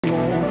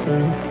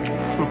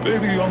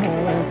Baby, I'm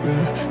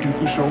hoping you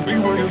can show me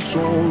where your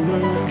soul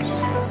is.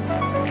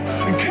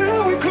 And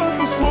can we cut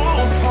the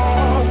small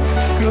talk?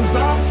 Cause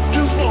I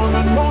just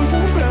wanna know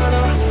you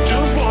better.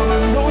 Just wanna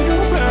know you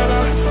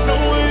better. No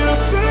way to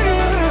say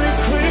it any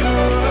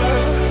clearer.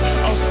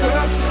 I'll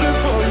spend it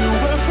for you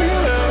every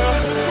letter.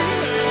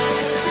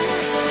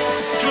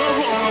 Just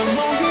wanna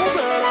know you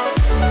better.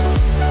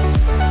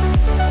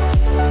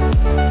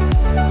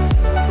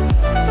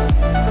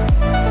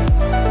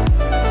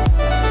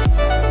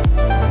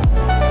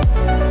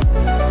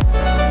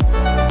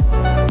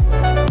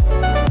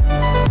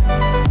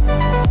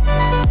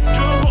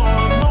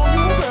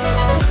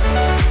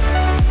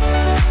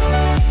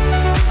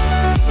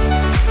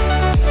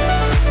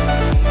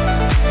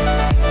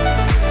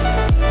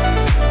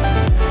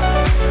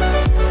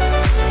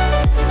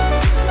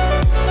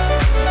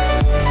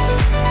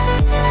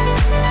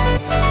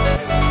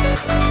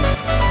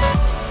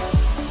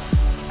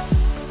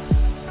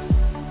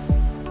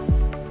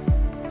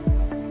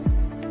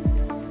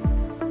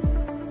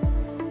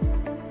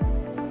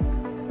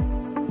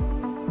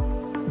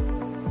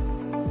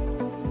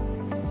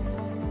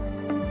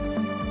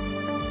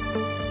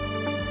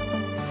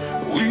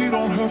 We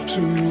don't have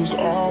to use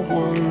our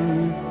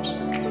words,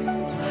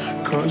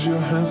 cause your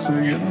hands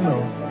say you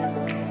know.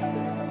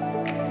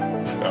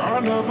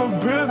 I've never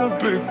been a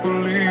big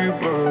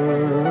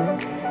believer,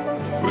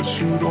 but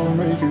you don't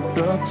make it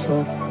that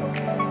tough.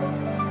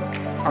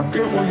 I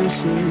get what you're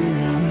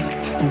saying,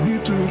 you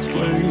need to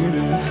explain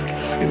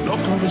it.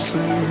 Enough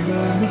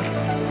conversating.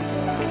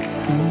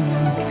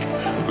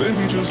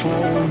 Baby, just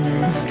hold me,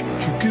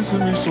 keep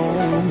kissing me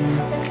slowly.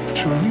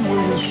 Show me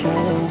where your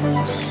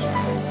soul is.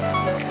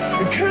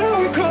 And can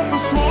we cut the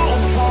small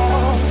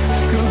talk?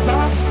 Cause I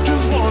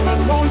just wanna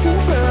know you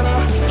better.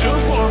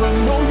 Just wanna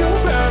know you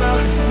better.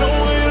 No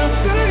way to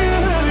say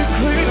it any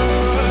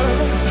clearer.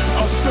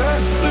 I'll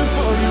spend it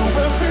for you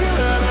every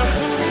letter.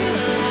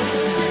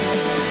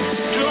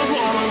 Just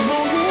wanna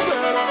know you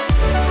better.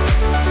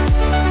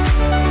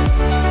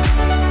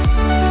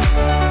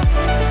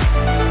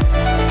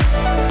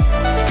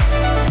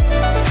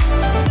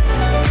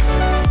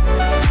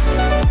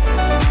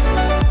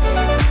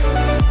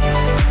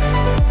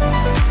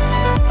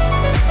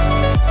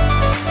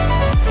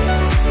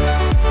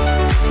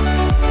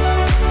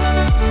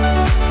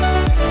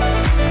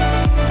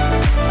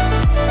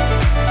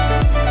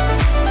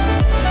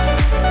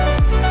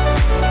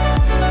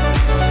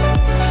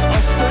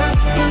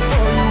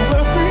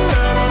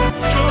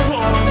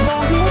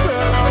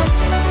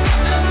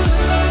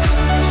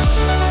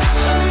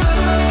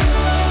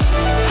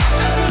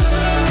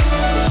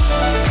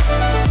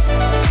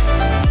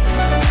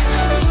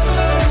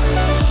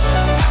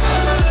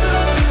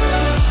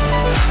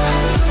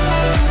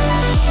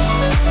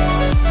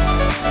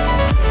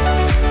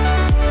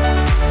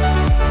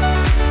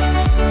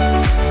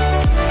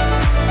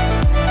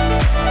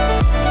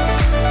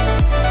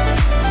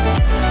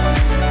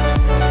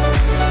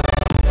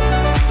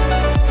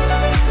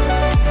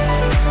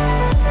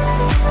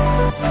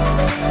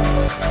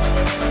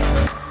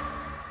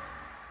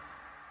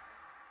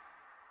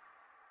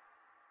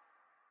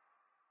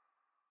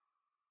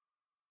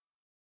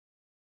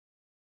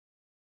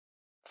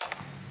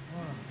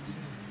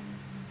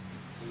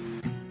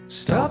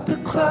 Stop the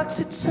clocks,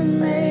 it's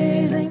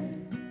amazing.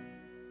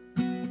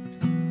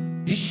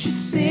 You should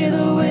see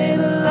the way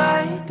the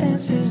light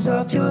dances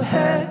up your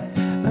hair.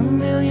 A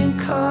million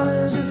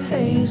colors of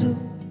hazel,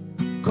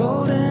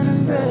 golden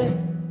and red.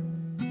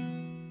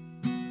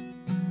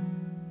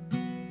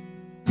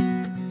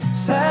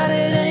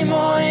 Saturday